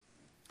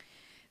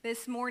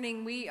This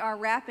morning we are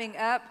wrapping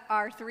up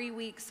our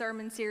 3-week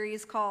sermon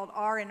series called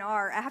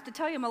R&R. I have to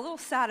tell you, I'm a little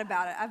sad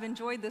about it. I've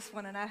enjoyed this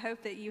one and I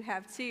hope that you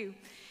have too.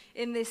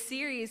 In this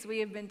series, we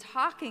have been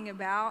talking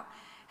about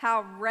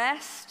how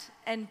rest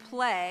and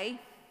play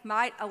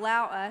might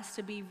allow us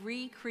to be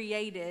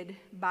recreated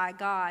by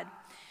God.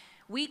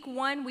 Week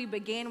 1, we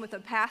began with a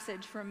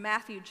passage from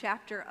Matthew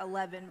chapter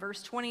 11,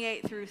 verse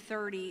 28 through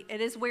 30. It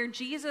is where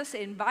Jesus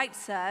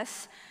invites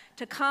us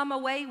to come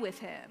away with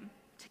him,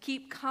 to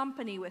keep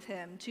company with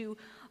him, to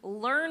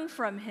learn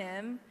from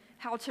him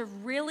how to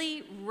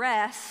really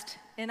rest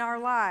in our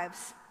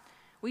lives.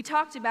 We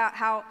talked about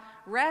how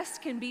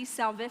rest can be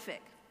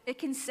salvific. It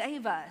can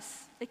save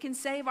us. It can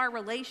save our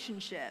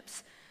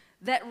relationships.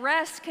 That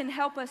rest can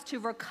help us to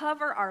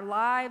recover our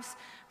lives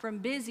from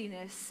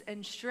busyness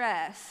and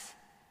stress.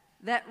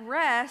 That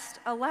rest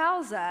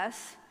allows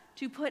us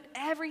to put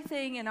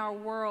everything in our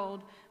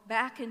world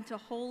back into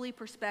holy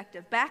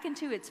perspective, back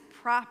into its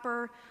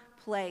proper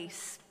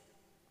place.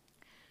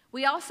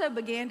 We also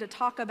began to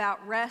talk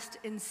about rest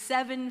in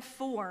 7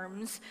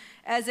 forms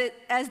as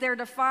they're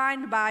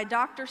defined by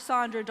Dr.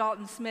 Saundra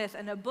Dalton Smith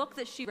in a book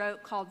that she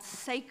wrote called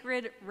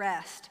Sacred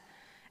Rest.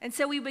 And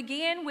so we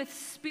began with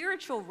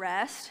spiritual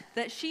rest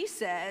that she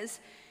says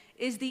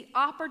is the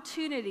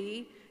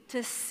opportunity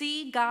to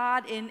see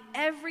God in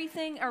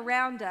everything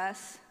around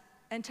us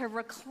and to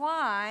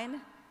recline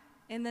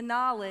in the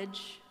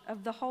knowledge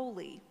of the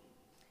holy.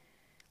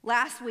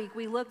 Last week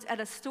we looked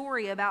at a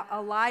story about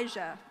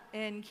Elijah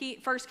in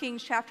 1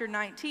 Kings chapter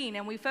 19,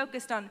 and we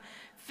focused on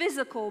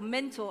physical,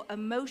 mental,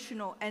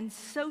 emotional, and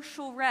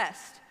social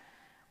rest.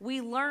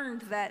 We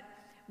learned that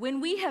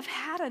when we have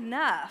had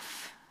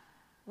enough,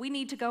 we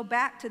need to go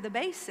back to the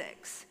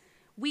basics.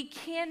 We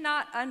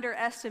cannot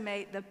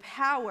underestimate the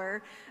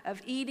power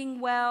of eating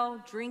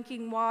well,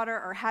 drinking water,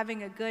 or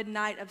having a good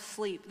night of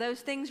sleep.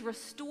 Those things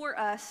restore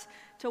us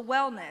to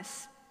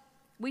wellness.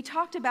 We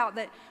talked about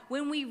that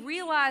when we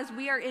realize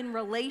we are in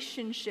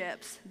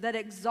relationships that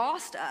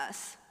exhaust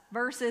us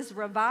versus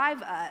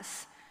revive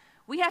us,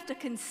 we have to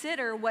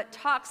consider what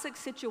toxic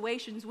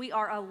situations we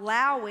are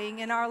allowing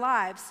in our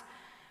lives.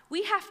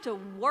 We have to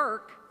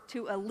work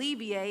to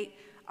alleviate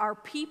our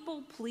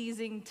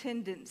people-pleasing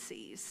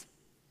tendencies.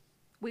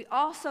 We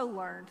also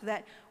learned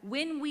that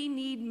when we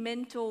need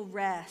mental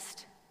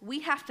rest, we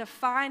have to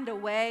find a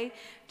way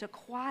to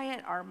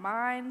quiet our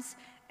minds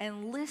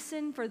and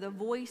listen for the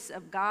voice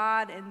of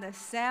God and the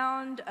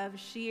sound of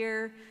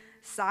sheer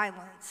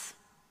silence.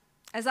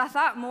 As I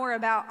thought more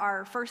about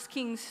our 1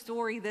 Kings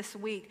story this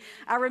week,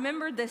 I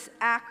remembered this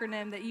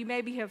acronym that you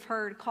maybe have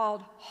heard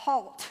called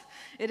HALT.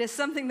 It is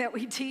something that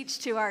we teach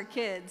to our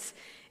kids.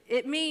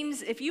 It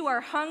means if you are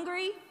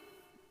hungry,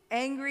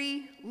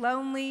 angry,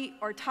 lonely,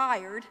 or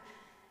tired,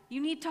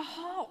 you need to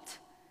halt.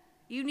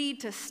 You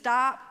need to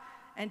stop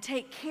and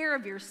take care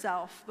of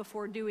yourself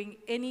before doing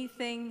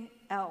anything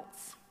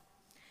else.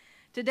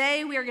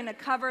 Today, we are going to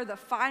cover the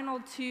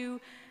final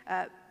 2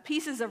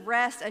 pieces of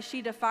rest as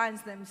she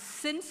defines them,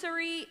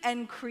 sensory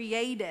and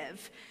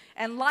creative.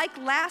 And like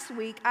last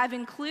week, I've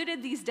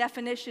included these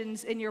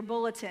definitions in your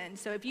bulletin.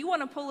 So if you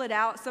want to pull it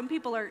out,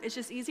 it's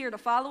just easier to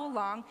follow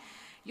along.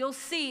 You'll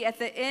see at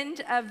the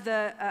end of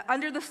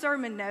under the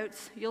sermon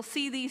notes, you'll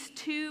see these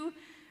 2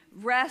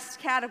 rest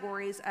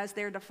categories as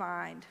they're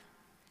defined.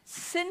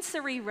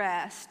 Sensory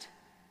rest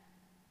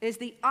is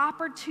the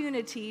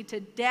opportunity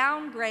to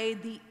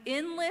downgrade the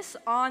endless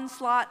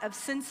onslaught of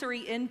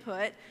sensory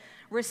input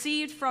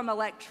received from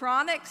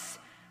electronics,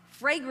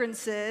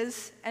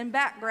 fragrances, and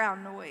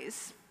background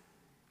noise.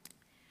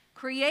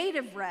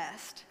 Creative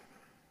rest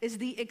is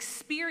the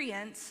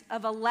experience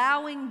of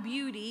allowing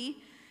beauty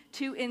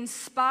to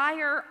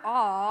inspire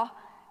awe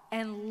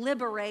and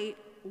liberate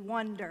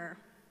wonder.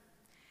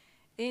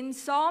 In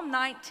Psalm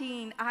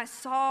 19, I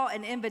saw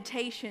an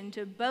invitation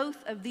to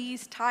both of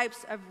these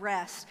types of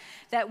rest,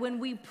 that when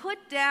we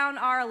put down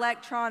our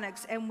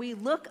electronics and we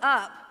look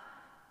up,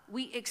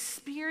 we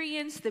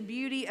experience the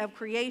beauty of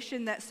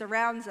creation that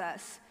surrounds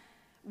us.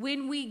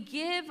 When we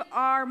give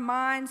our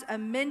minds a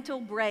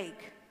mental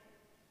break,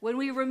 when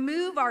we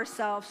remove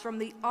ourselves from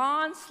the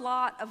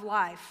onslaught of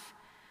life,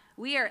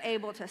 we are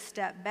able to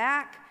step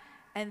back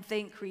and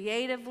think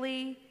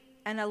creatively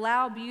and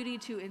allow beauty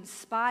to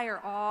inspire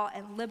awe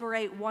and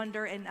liberate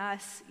wonder in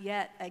us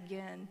yet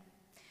again.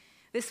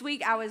 This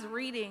week I was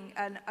reading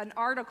an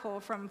article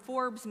from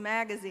Forbes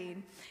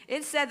magazine.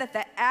 It said that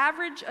the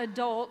average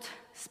adult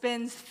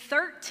spends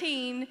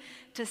 13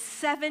 to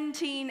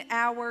 17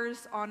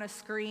 hours on a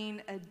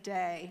screen a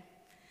day.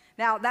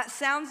 Now that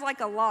sounds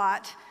like a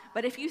lot,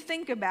 but if you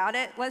think about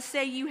it, let's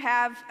say you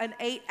have an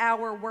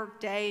 8-hour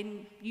workday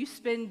and you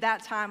spend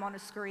that time on a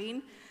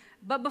screen,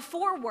 but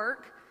before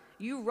work,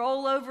 you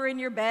roll over in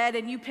your bed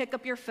and you pick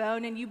up your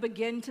phone and you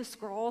begin to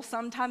scroll,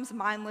 sometimes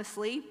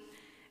mindlessly.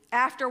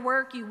 After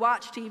work, you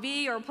watch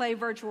TV or play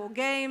virtual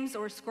games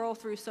or scroll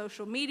through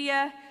social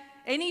media.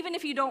 And even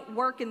if you don't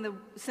work in the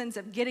sense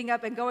of getting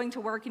up and going to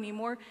work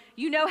anymore,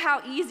 you know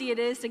how easy it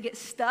is to get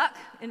stuck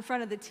in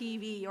front of the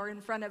TV or in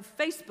front of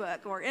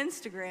Facebook or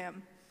Instagram.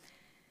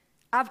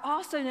 I've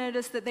also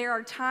noticed that there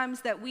are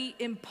times that we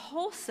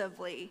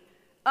impulsively,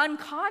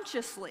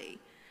 unconsciously,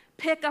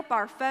 pick up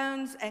our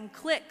phones and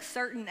click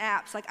certain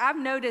apps. Like I've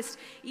noticed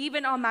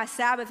even on my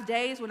Sabbath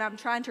days when I'm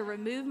trying to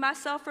remove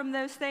myself from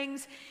those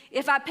things,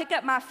 if I pick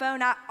up my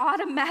phone, I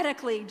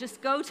automatically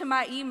just go to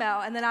my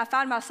email and then I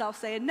find myself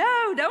saying,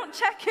 no, don't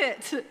check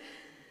it.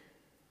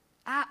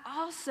 I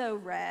also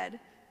read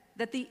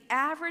that the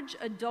average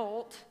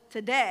adult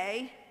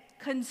today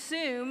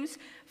consumes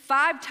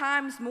 5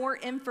 times more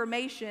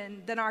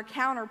information than our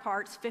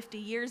counterparts 50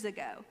 years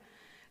ago.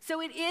 So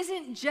it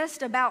isn't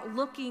just about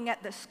looking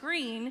at the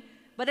screen,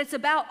 but it's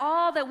about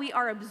all that we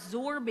are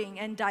absorbing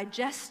and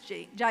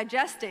digesting.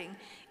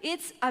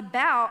 It's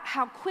about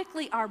how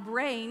quickly our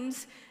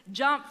brains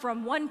jump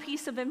from one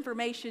piece of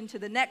information to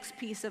the next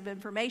piece of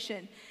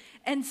information.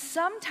 And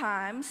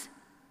sometimes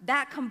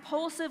that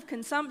compulsive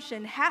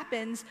consumption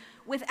happens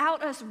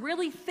without us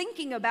really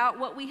thinking about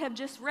what we have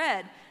just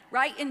read,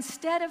 right?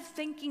 Instead of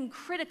thinking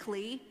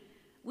critically,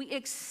 we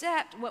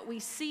accept what we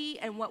see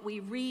and what we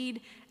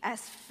read as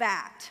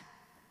fact.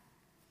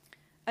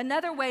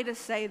 Another way to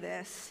say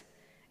this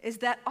is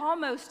that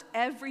almost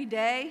every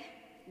day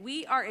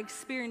we are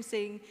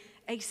experiencing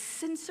a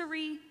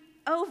sensory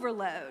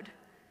overload.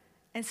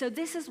 And so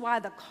this is why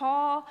the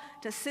call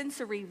to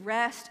sensory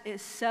rest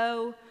is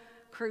so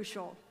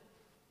crucial.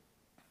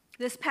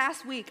 This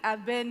past week,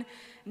 I've been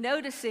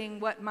noticing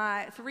what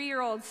my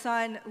 3-year-old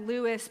son,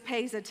 Lewis,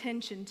 pays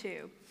attention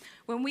to.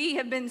 When we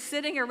have been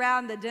sitting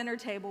around the dinner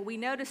table, we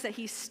notice that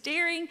he's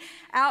staring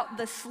out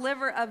the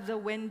sliver of the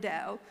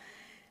window.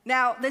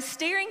 Now, the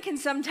staring can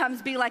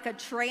sometimes be like a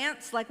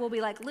trance, like we'll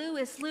be like,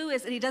 Lewis,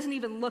 Lewis, and he doesn't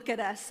even look at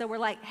us. So we're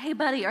like, hey,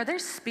 buddy, are there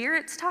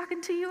spirits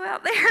talking to you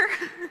out there?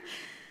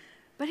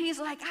 But he's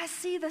like, I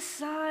see the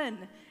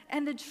sun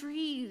and the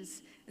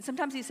trees. And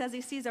sometimes he says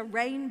he sees a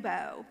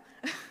rainbow.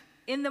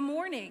 In the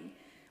morning,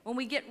 when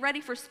we get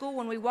ready for school,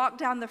 when we walk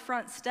down the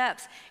front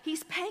steps,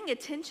 he's paying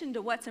attention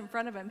to what's in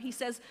front of him. He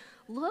says,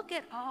 look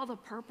at all the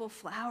purple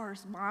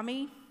flowers,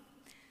 Mommy.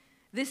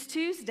 This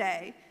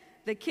Tuesday,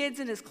 the kids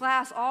in his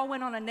class all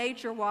went on a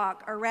nature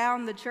walk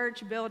around the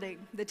church building.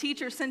 The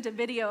teacher sent a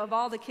video of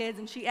all the kids,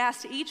 and she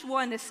asked each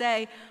one to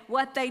say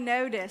what they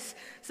noticed.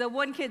 So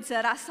one kid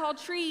said, I saw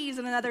trees,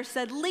 and another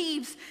said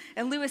leaves,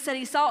 and Lewis said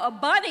he saw a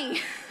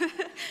bunny.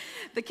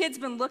 The kid's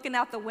been looking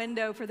out the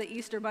window for the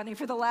Easter bunny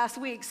for the last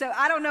week, so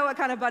I don't know what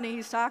kind of bunny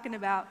he's talking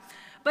about.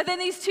 But then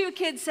these 2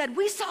 kids said,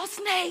 we saw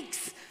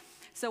snakes.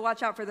 So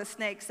watch out for the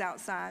snakes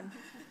outside.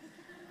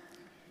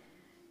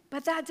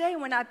 But that day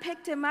when I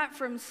picked him up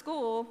from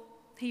school,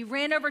 he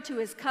ran over to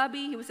his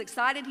cubby. He was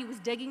excited. He was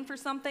digging for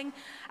something.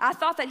 I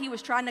thought that he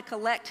was trying to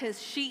collect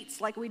his sheets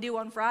like we do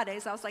on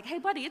Fridays. I was like, hey,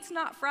 buddy, it's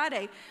not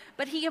Friday.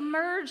 But he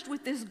emerged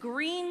with this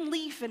green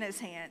leaf in his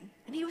hand.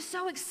 And he was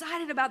so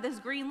excited about this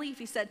green leaf.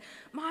 He said,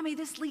 Mommy,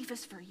 this leaf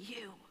is for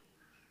you.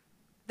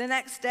 The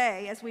next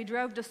day, as we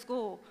drove to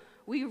school,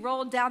 we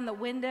rolled down the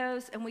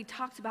windows and we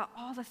talked about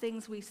all the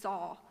things we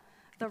saw.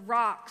 The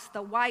rocks,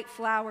 the white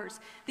flowers,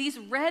 these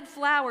red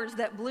flowers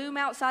that bloom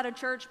outside of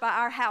church by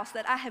our house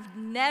that I have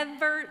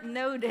never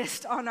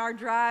noticed on our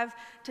drive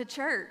to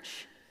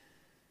church.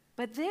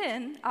 But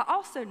then I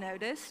also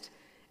noticed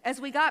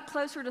as we got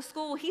closer to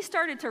school, he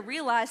started to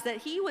realize that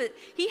he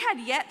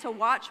had yet to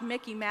watch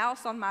Mickey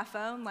Mouse on my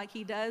phone like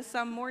he does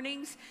some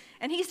mornings,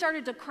 and he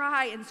started to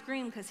cry and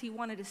scream because he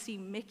wanted to see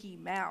Mickey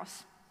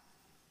Mouse.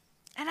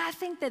 And I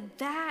think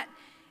that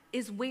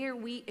is where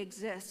we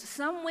exist,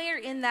 somewhere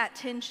in that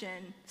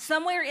tension,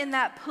 somewhere in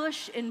that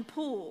push and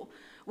pull,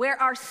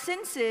 where our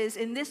senses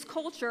in this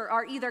culture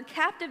are either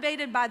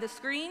captivated by the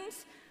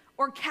screens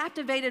or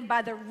captivated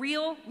by the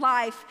real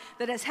life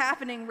that is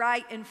happening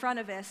right in front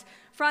of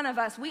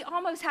us. We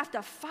almost have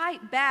to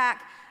fight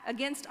back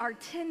against our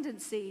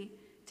tendency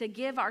to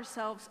give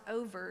ourselves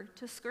over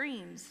to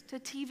screens, to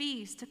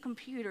TVs, to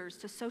computers,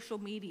 to social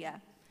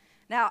media.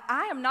 Now,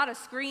 I am not a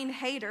screen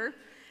hater.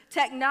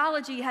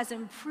 Technology has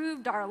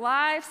improved our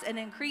lives and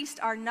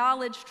increased our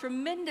knowledge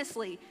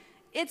tremendously.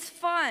 It's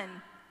fun.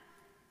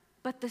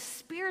 But in the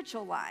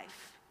spiritual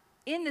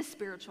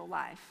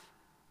life,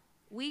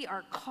 we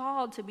are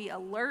called to be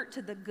alert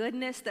to the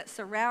goodness that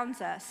surrounds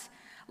us.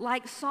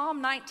 Like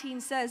Psalm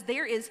 19 says,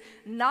 there is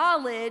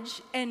knowledge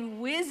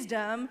and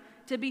wisdom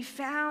to be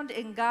found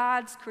in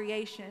God's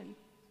creation.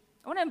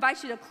 I want to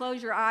invite you to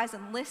close your eyes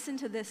and listen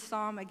to this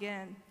psalm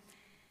again.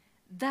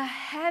 The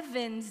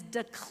heavens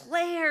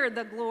declare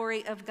the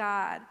glory of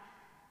God.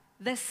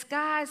 The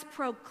skies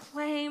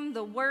proclaim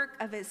the work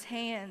of his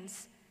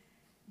hands.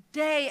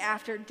 Day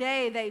after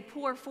day, they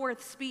pour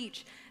forth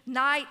speech.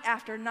 Night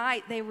after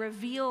night, they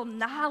reveal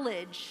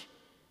knowledge.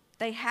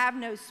 They have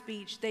no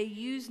speech. They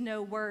use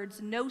no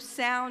words. No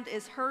sound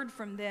is heard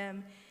from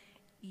them.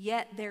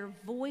 Yet their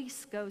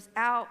voice goes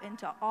out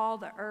into all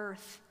the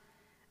earth.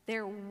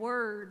 Their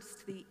words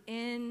to the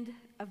end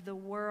of the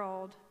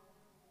world.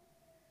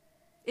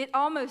 It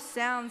almost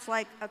sounds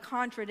like a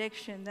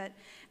contradiction that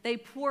they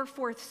pour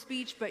forth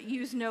speech but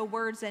use no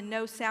words and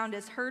no sound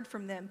is heard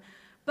from them.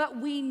 But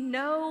we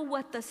know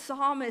what the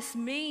psalmist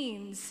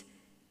means.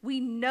 We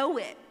know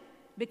it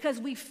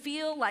because we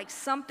feel like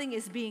something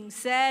is being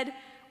said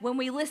when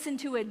we listen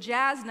to a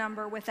jazz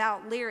number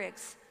without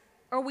lyrics,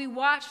 or we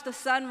watch the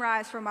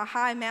sunrise from a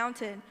high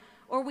mountain,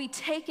 or we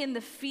take in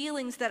the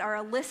feelings that are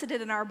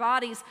elicited in our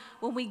bodies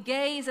when we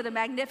gaze at a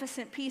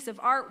magnificent piece of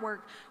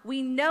artwork.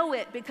 We know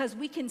it because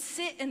we can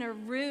sit in a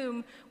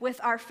room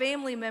with our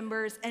family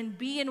members and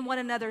be in one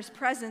another's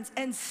presence,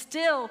 and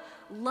still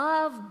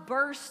love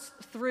bursts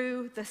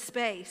through the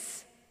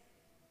space.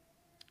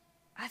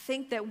 I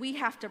think that we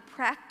have to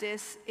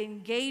practice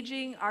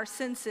engaging our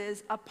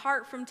senses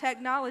apart from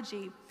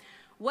technology.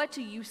 What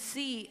do you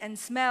see and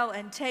smell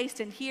and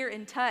taste and hear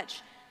and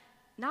touch,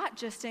 not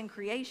just in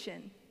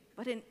creation,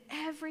 but in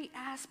every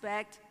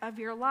aspect of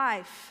your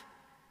life?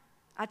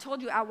 I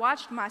told you I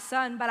watched my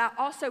son, but I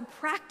also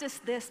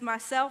practiced this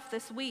myself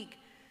this week,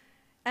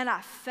 and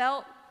I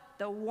felt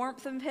the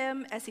warmth of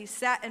him as he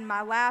sat in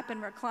my lap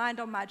and reclined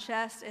on my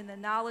chest in the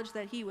knowledge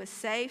that he was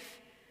safe.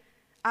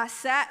 I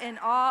sat in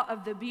awe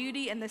of the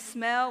beauty and the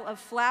smell of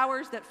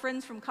flowers that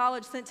friends from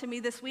college sent to me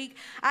this week.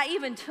 I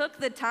even took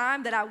the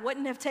time that I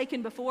wouldn't have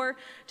taken before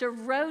to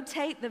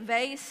rotate the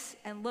vase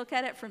and look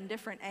at it from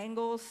different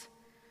angles.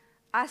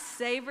 I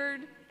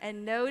savored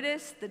and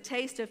noticed the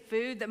taste of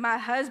food that my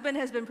husband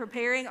has been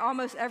preparing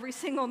almost every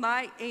single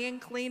night and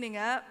cleaning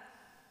up.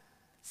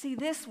 See,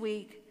 this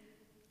week,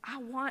 I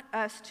want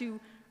us to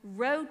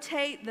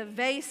rotate the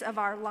vase of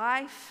our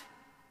life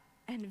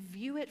and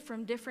view it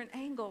from different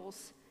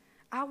angles.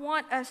 I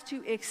want us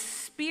to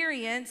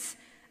experience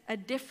a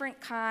different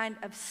kind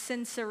of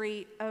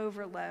sensory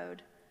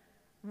overload,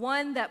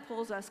 one that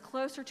pulls us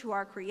closer to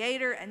our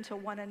Creator and to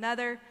one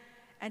another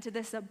and to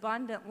this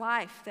abundant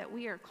life that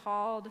we are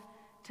called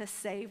to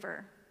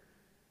savor.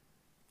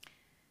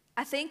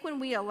 I think when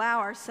we allow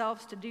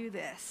ourselves to do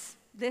this,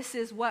 this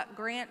is what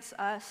grants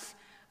us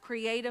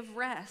creative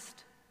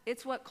rest.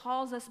 It's what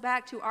calls us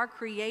back to our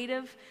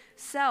creative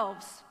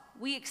selves.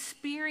 We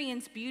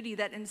experience beauty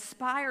that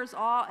inspires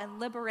awe and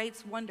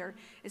liberates wonder.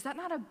 Is that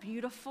not a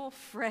beautiful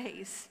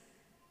phrase?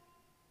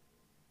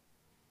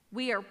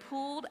 We are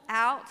pulled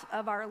out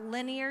of our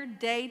linear,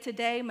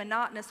 day-to-day,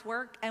 monotonous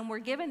work, and we're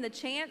given the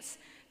chance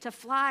to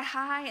fly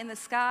high in the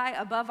sky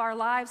above our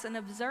lives and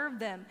observe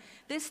them.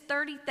 This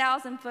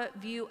 30,000-foot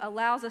view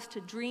allows us to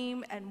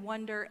dream and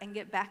wonder and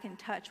get back in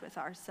touch with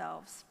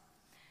ourselves.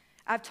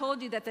 I've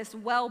told you that this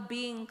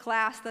well-being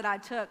class that I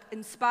took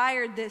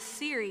inspired this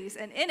series,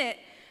 and in it,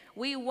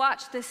 we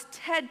watched this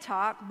TED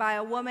Talk by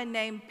a woman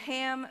named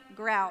Pam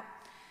Grout.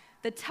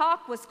 The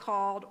talk was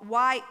called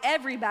 "Why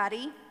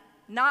Everybody,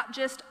 Not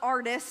Just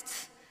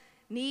Artists,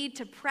 Need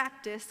to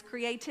Practice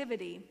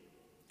Creativity."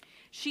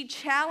 She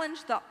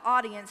challenged the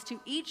audience to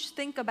each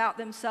think about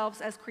themselves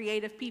as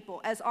creative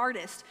people, as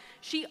artists.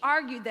 She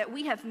argued that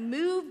we have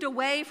moved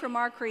away from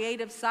our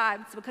creative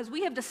sides because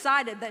we have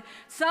decided that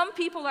some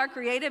people are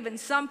creative and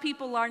some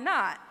people are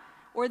not.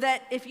 Or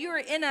that if you're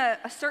in a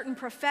certain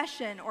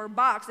profession or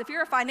box, if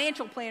you're a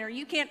financial planner,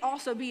 you can't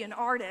also be an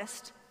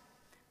artist.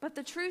 But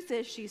the truth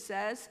is, she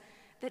says,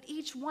 that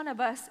each one of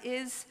us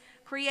is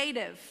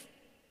creative.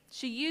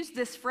 She used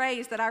this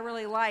phrase that I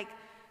really like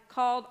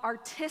called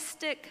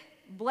artistic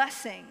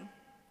blessing.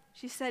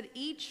 She said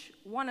each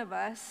one of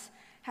us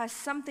has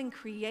something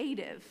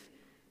creative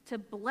to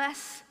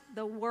bless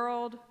the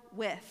world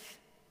with.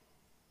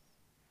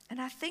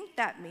 And I think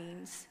that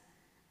means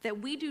that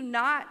we do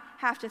not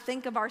have to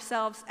think of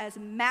ourselves as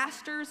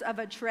masters of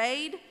a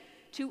trade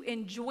to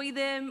enjoy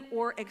them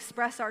or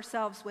express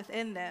ourselves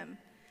within them.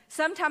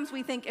 Sometimes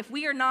we think if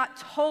we are not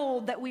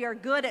told that we are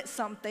good at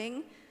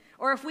something,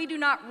 or if we do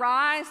not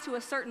rise to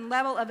a certain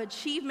level of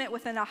achievement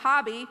within a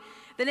hobby,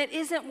 then it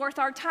isn't worth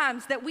our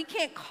time, that we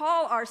can't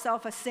call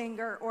ourselves a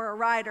singer or a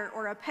writer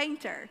or a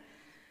painter.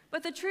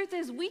 But the truth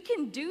is, we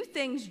can do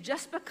things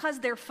just because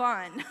they're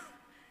fun.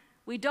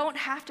 We don't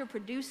have to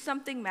produce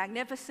something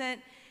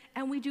magnificent,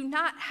 and we do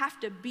not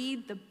have to be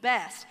the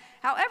best.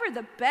 However,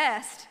 the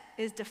best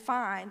is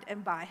defined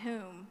and by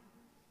whom.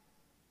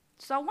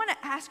 So I want to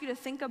ask you to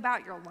think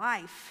about your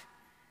life.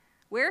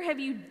 Where have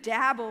you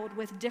dabbled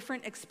with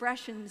different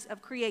expressions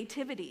of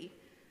creativity?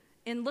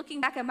 In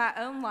looking back at my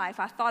own life,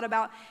 I thought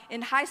about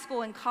in high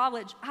school and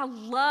college, I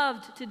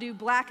loved to do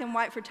black and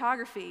white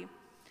photography.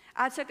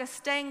 I took a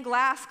stained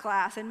glass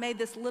class and made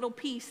this little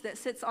piece that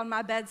sits on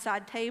my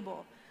bedside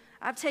table.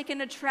 I've taken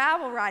a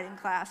travel writing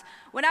class.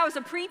 When I was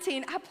a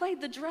preteen, I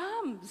played the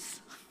drums.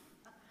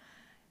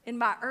 In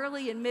my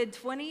early and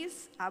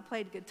mid-20s, I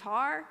played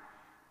guitar.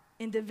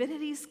 In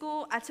divinity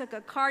school, I took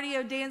a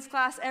cardio dance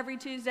class every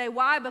Tuesday.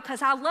 Why?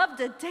 Because I love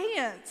to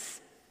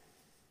dance.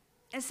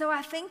 And so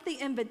I think the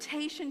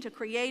invitation to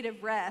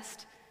creative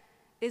rest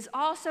is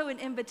also an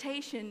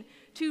invitation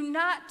to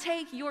not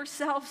take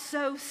yourself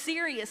so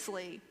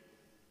seriously.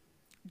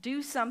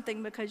 Do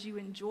something because you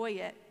enjoy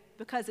it,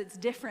 because it's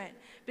different,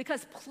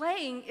 because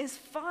playing is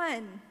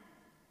fun.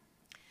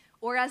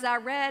 Or as I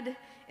read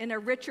in a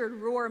Richard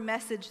Rohr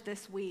message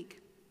this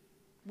week,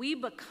 we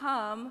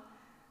become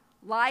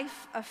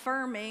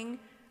life-affirming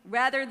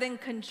rather than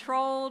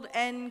controlled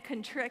and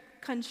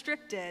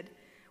constricted.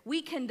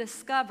 we can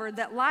discover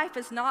that life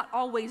is not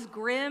always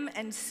grim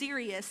and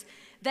serious,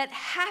 that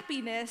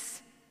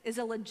happiness is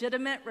a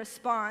legitimate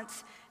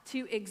response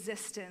to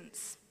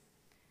existence.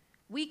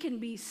 We can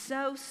be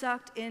so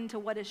sucked into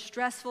what is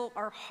stressful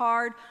or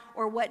hard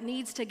or what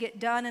needs to get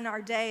done in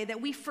our day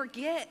that we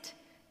forget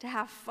to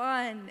have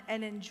fun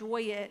and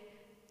enjoy it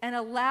and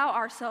allow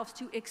ourselves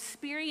to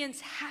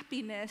experience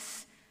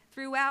happiness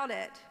throughout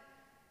it.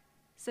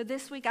 So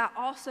this week I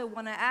also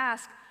want to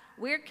ask,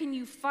 where can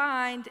you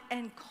find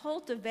and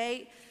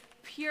cultivate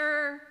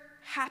pure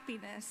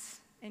happiness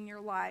in your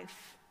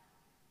life?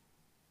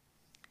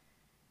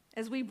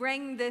 As we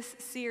bring this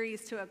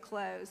series to a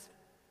close,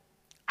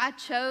 I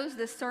chose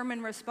this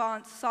sermon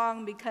response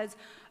song because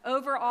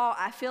overall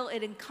I feel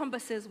it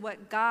encompasses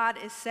what God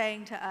is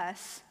saying to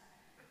us.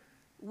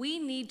 We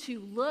need to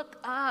look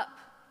up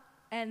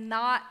and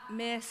not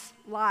miss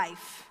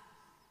life.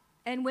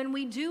 And when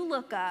we do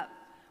look up,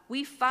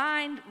 we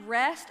find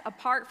rest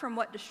apart from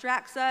what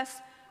distracts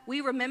us.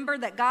 We remember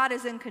that God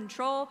is in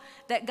control,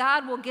 that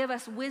God will give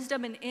us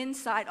wisdom and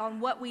insight on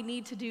what we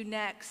need to do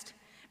next.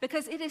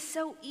 Because it is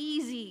so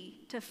easy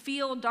to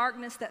feel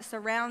darkness that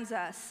surrounds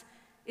us.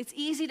 It's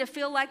easy to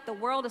feel like the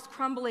world is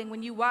crumbling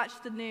when you watch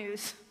the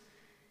news.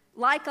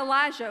 Like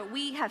Elijah,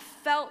 we have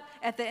felt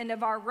at the end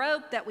of our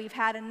rope that we've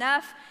had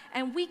enough,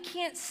 and we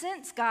can't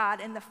sense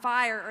God in the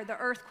fire or the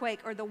earthquake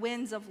or the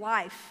winds of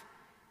life.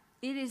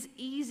 It is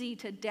easy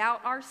to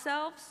doubt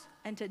ourselves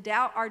and to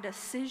doubt our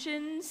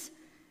decisions.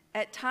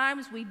 At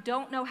times, we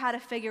don't know how to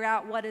figure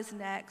out what is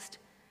next.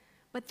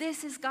 But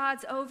this is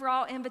God's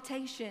overall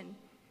invitation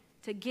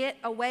to get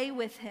away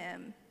with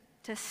Him,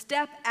 to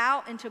step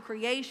out into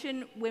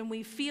creation when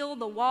we feel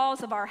the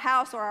walls of our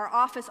house or our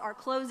office are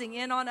closing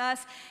in on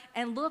us,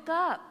 and look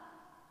up.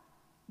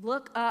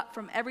 Look up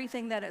from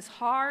everything that is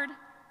hard.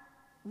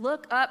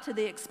 Look up to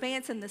the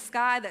expanse in the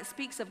sky that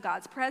speaks of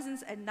God's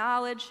presence and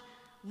knowledge.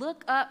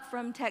 Look up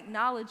from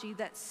technology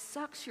that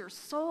sucks your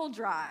soul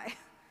dry.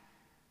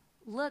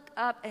 Look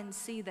up and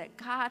see that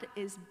God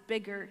is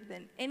bigger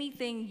than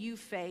anything you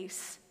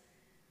face,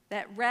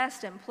 that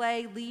rest and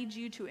play lead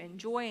you to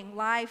enjoying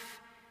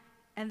life,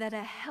 and that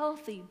a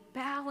healthy,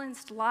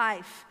 balanced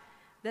life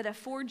that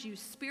affords you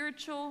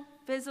spiritual,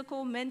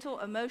 physical, mental,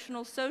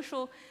 emotional,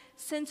 social,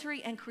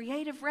 sensory, and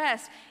creative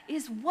rest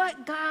is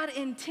what God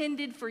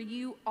intended for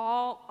you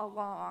all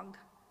along.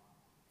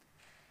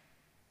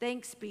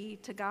 Thanks be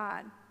to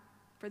God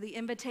for the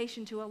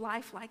invitation to a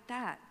life like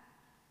that.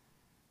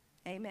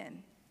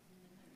 Amen.